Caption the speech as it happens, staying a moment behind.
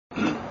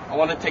I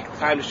want to take the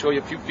time to show you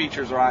a few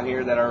features around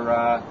here that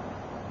are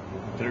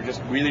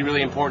just really,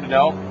 really important to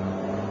know.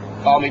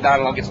 Follow me down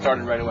and I'll get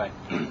started right away.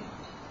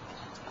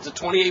 It's a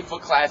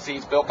 28-foot Class C.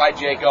 It's built by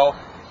Jayco,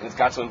 and it's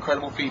got some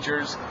incredible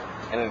features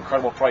and an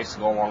incredible price to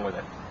go along with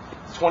it.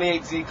 The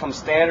 28Z comes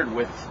standard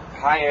with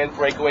high-end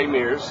breakaway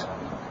mirrors,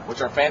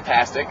 which are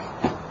fantastic.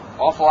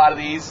 Awful lot of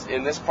these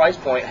in this price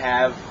point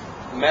have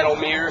metal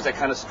mirrors that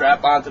kind of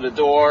strap onto the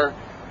door.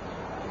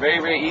 Very,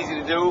 very easy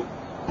to do.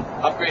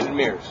 Upgraded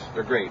mirrors,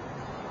 they're great.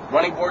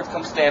 Running boards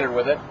come standard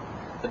with it.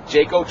 The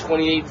Jayco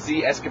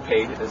 28Z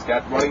Escapade has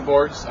got running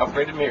boards,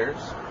 upgraded mirrors.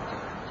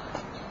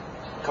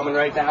 Coming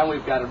right down,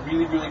 we've got a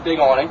really, really big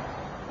awning,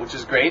 which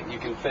is great. You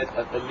can fit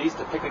at least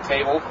a picnic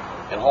table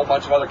and a whole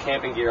bunch of other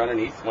camping gear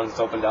underneath once it's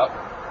opened up.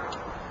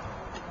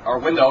 Our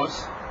windows,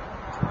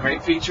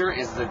 great feature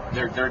is that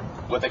they're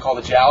what they call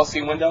the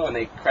jalousie window, and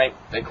they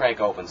crank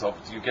open. So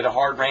if you get a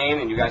hard rain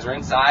and you guys are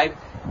inside,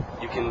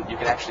 you can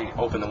actually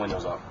open the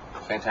windows up.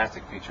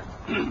 Fantastic feature.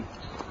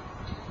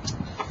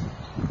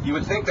 You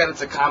would think that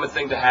it's a common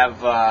thing to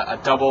have a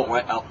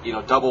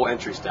double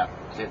entry step.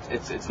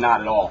 It's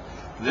not at all.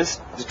 The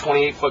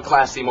 28-foot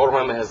Class C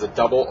motorhome has a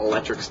double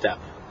electric step.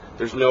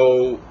 There's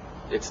no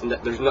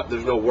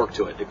work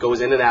to it. It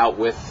goes in and out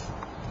with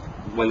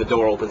when the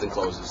door opens and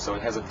closes. So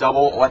it has a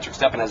double electric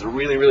step and has a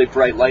really, really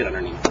bright light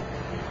underneath.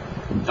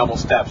 Double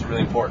steps,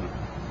 really important.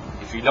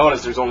 If you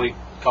notice, there's only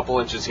a couple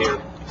inches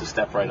here to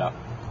step right up.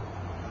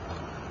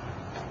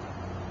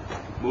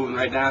 Moving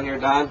right down here,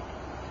 Don.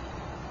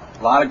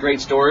 A lot of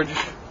great storage.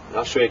 And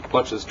I'll show you a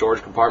bunch of the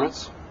storage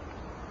compartments.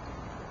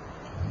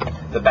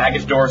 The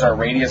baggage doors are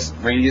radius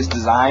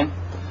design.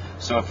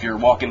 So if you're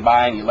walking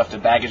by and you left a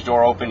baggage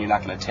door open, you're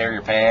not going to tear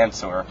your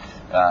pants or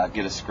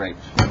get a scrape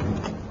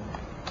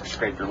or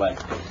scrape your leg.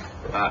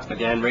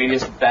 Again,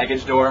 radius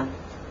baggage door,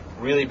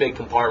 really big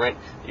compartment.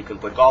 You can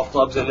put golf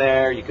clubs in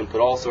there. You can put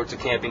all sorts of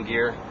camping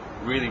gear.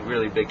 Really,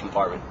 really big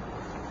compartment.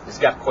 It's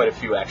got quite a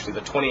few actually.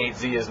 The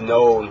 28Z is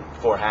known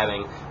for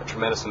having a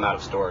tremendous amount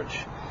of storage.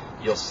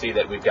 You'll see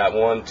that we've got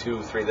 1,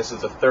 2, 3. This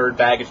is the third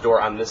baggage door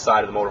on this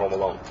side of the motorhome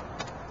alone.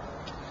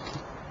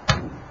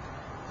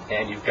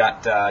 And you've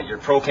got your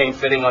propane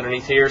fitting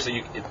underneath here, so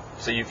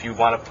if you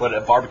want to put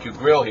a barbecue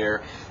grill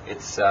here,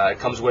 it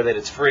comes with it.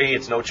 It's free.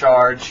 It's no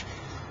charge.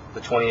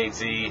 The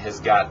 28Z has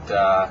got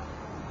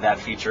that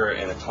feature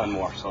and a ton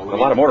more. So a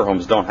lot of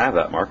motorhomes don't have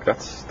that, Mark.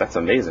 That's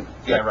amazing.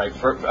 Yeah, right.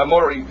 For a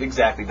motor,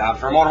 exactly, Don.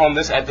 For a motorhome,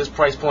 at this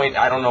price point,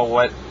 I don't know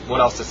what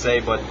else to say,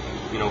 but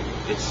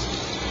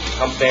it's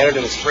comes standard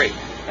and it's free,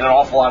 and an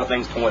awful lot of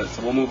things come with it.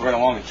 So we'll move right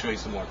along and show you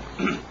some more.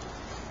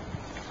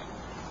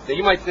 Now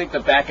you might think the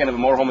back end of a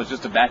motorhome is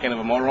just the back end of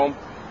a motorhome.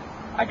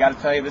 I got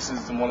to tell you, this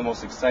is one of the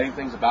most exciting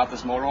things about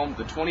this motorhome.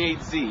 The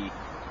 28Z,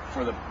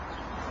 for the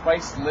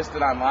price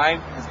listed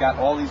online, has got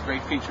all these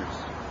great features: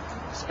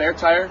 a spare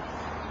tire,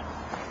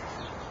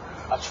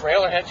 a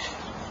trailer hitch,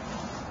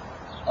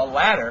 a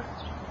ladder,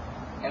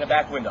 and a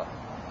back window.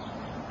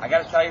 I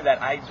got to tell you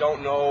that I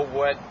don't know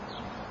what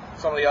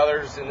some of the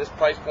others in this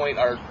price point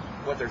are,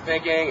 what they're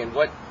thinking, and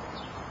what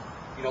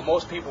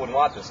most people would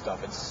want this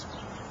stuff. It's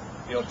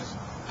just.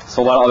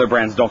 So a lot of other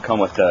brands don't come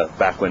with a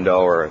back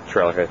window or a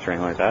trailer hitch or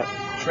anything like that?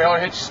 Trailer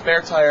hitch,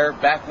 spare tire,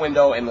 back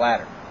window, and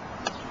ladder.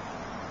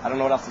 I don't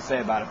know what else to say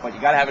about it, but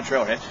you got to have a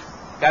trailer hitch.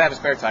 You got to have a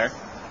spare tire.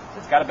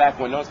 It's got a back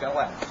window. It's got a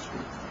ladder.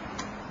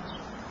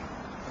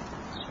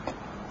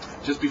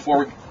 Just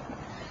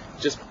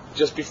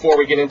before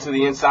we get into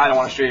the inside, I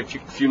want to show you a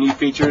few neat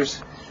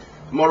features.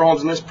 The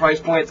motorhomes in this price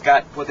point, it's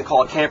got what they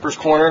call a camper's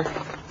corner.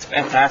 It's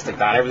fantastic,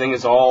 Don. Everything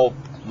is all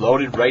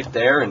loaded right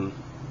there, and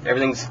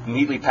everything's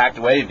neatly packed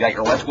away. You've got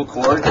your electrical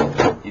cord,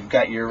 you've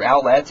got your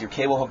outlets, your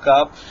cable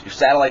hookup, your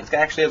satellite. It's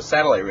actually has a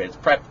satellite ready. It's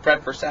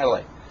prep for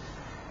satellite.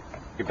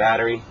 Your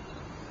battery.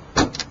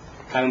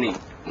 Kind of neat.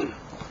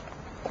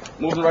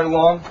 Moving right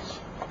along.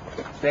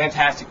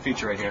 Fantastic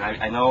feature right here.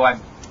 And I know I'm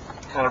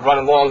kind of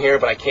running long here,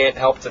 but I can't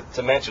help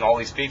to mention all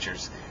these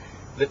features.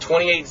 The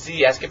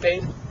 28Z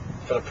Escapade,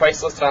 for the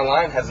price listed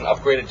online, has an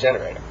upgraded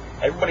generator.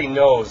 Everybody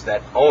knows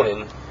that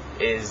Onan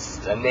is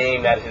a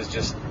name that has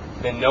just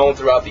been known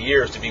throughout the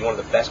years to be one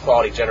of the best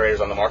quality generators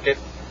on the market.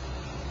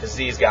 The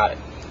Z's got it.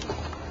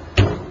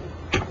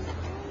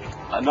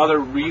 Another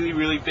really,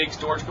 really big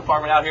storage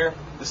compartment out here.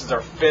 This is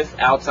our 5th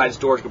outside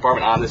storage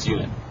compartment on this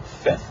unit.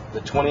 5th.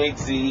 The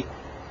 28Z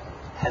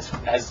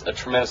has a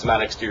tremendous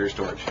amount of exterior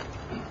storage.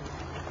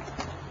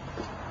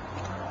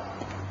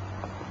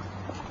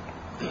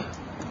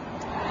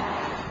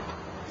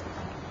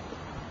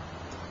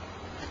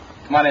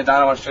 Come on in,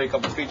 Don. I want to show you a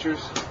couple of features.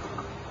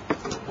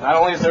 Not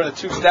only is there the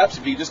 2 steps,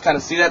 if you just kind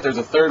of see that, there's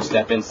a 3rd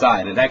step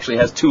inside. It actually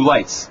has 2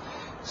 lights,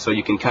 so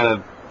you can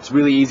it's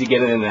really easy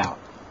getting in and out.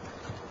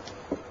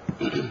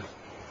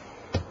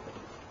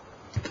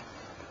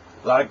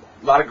 A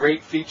lot of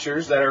great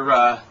features that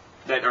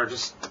are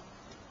just,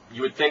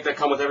 you would think that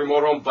come with every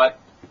motorhome, but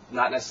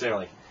not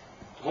necessarily.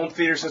 Home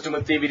theater system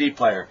with DVD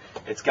player.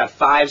 It's got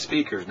 5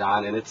 speakers,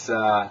 Don, and it's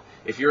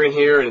if you're in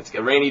here and it's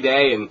a rainy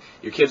day and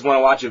your kids want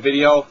to watch a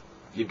video,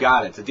 you've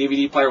got it. It's a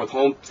DVD player with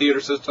home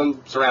theater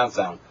system, surround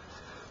sound.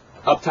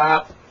 Up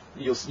top,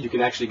 you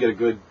can actually get a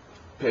good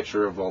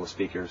picture of all the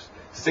speakers.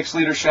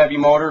 6-liter Chevy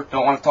motor.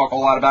 Don't want to talk a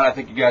lot about it. I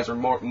think you guys are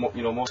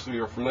most of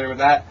you are familiar with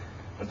that.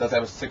 But it does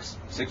have a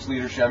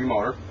 6-liter Chevy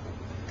motor.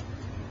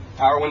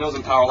 Power windows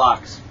and power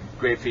locks.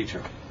 Great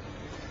feature.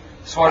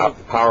 As far as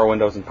power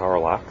windows and power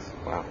locks.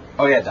 Wow.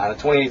 Oh yeah, Don.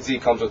 The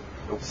 28Z comes with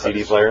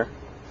CD player.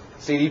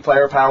 CD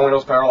player, power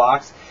windows, power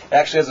locks. It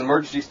actually has an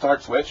emergency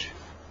start switch.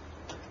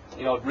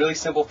 Really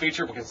simple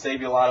feature, but can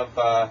save you a lot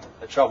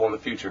of trouble in the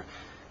future.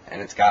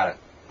 And it's got it.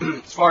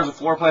 As far as the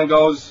floor plan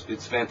goes,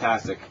 it's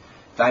fantastic.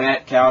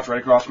 Dinette couch right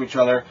across from each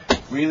other.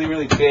 Really,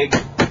 really big,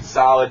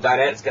 solid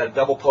dinette. It's got a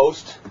double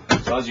post,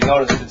 so as you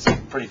notice,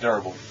 it's pretty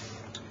durable.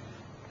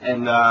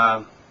 And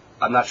I'm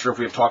not sure if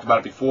we've talked about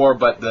it before,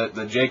 but the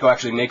Jayco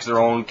actually makes their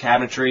own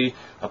cabinetry,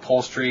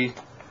 upholstery,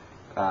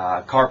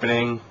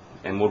 carpeting,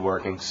 and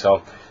woodworking.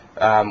 So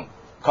a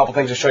couple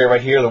things to show you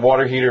right here. The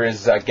water heater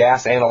is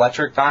gas and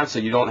electric, Don, so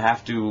you don't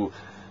have to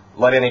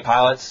light any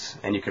pilots,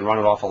 and you can run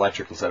it off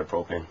electric instead of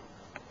propane.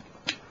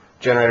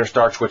 Generator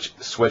start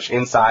switch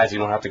inside, so you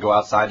don't have to go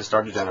outside to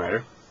start the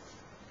generator.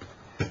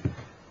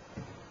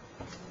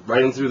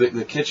 Right in through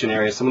the kitchen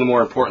area, some of the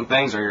more important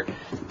things are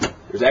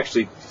there's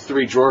actually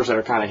 3 drawers that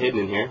are kind of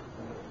hidden in here,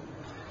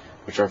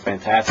 which are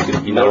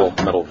fantastic. Metal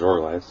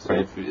drawer glides.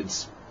 Right,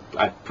 it's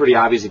pretty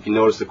obvious if you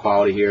notice the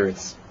quality here.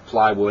 It's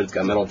plywood, it's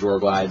got metal drawer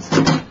glides.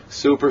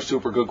 Super,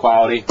 super good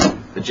quality.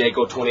 The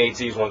Jayco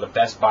 28Z is one of the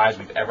best buys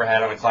we've ever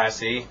had on a Class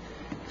C.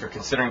 If you're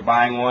considering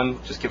buying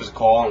one, just give us a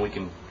call and we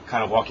can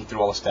kind of walk you through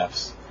all the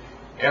steps.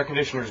 Air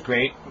conditioner is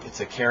great.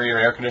 It's a Carrier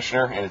air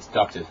conditioner and it's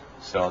ducted,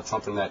 so it's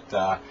something that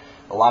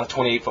a lot of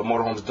 28-foot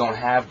motorhomes don't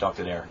have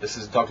ducted air. This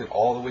is ducted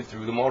all the way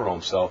through the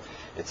motorhome, so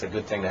it's a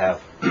good thing to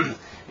have.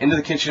 Into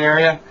the kitchen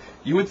area,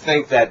 you would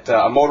think that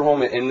a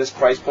motorhome in this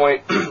price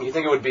point, you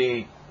think it would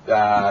be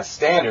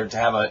standard to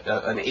have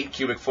an 8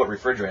 cubic foot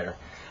refrigerator.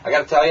 I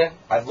got to tell you,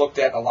 I've looked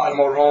at a lot of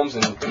motorhomes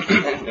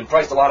and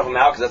priced a lot of them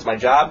out because that's my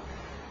job.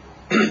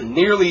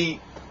 Nearly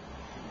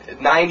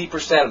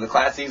 90% of the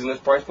Class C's in this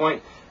price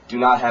point do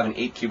not have an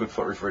 8 cubic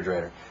foot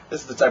refrigerator.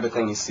 This is the type of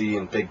thing you see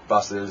in big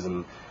buses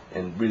and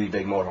really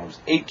big motorhomes.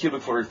 8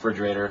 cubic foot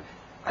refrigerator.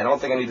 I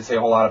don't think I need to say a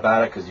whole lot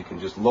about it because you can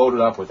just load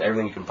it up with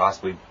everything you can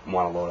possibly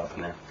want to load up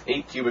in there.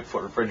 8 cubic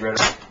foot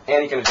refrigerator,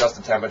 and you can adjust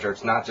the temperature.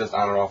 It's not just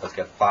on or off. It's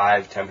got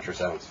 5 temperature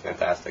settings.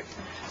 Fantastic.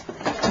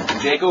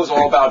 Jayco is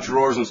all about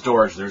drawers and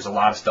storage. There's a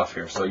lot of stuff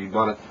here, so you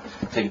want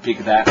to take a peek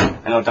at that.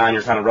 I know, Don,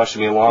 you're kind of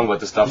rushing me along, but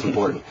this stuff's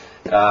important.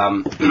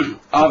 Oven,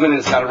 and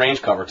it's got a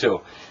range cover,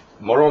 too.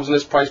 Motorhomes in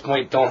this price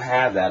point don't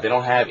have that. They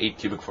don't have 8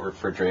 cubic foot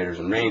refrigerators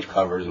and range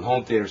covers and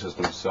home theater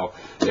systems, so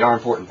they are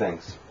important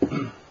things.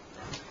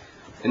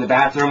 In the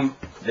bathroom,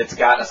 it's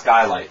got a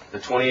skylight. The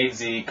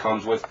 28Z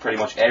comes with pretty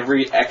much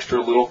every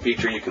extra little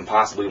feature you can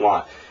possibly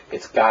want.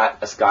 It's got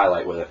a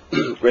skylight with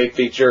it. Great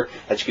feature.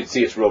 As you can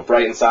see, it's real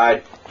bright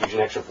inside. Gives you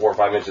an extra 4 or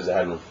 5 inches of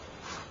headroom.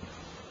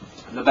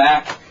 In the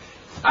back,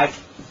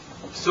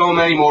 so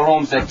many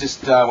motorhomes that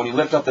just, when you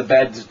lift up the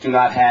bed, just do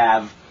not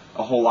have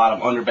a whole lot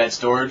of under-bed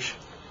storage.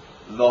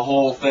 The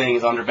whole thing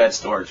is under-bed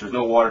storage. There's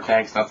no water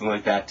tanks, nothing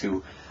like that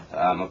to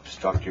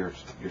obstruct your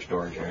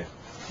storage area.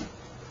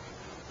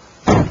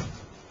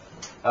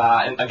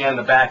 And again, in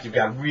the back, you've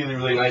got really,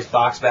 really nice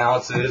box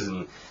balances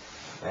and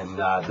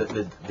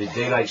the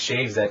day-night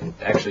shades that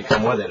actually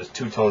come with it. It's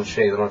 2-tone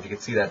shades. I don't know if you can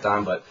see that,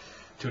 Don, but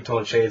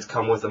 2-tone shades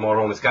come with the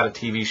motorhome. It's got a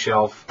TV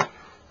shelf.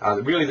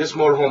 Really, this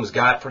motorhome's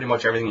got pretty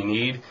much everything you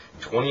need.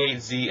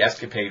 28Z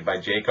Escapade by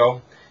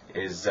Jayco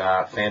is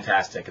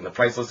fantastic, and the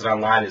price listed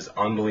online is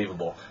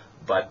unbelievable.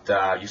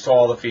 But you saw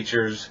all the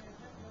features.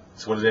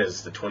 It's what it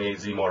is, the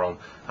 28Z motorhome.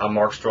 I'm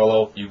Mark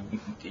Strollo.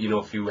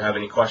 If you have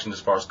any questions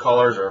as far as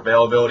colors or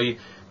availability,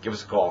 give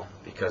us a call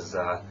because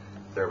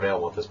they're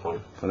available at this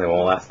point. And they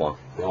won't last long.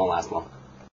 They won't last long.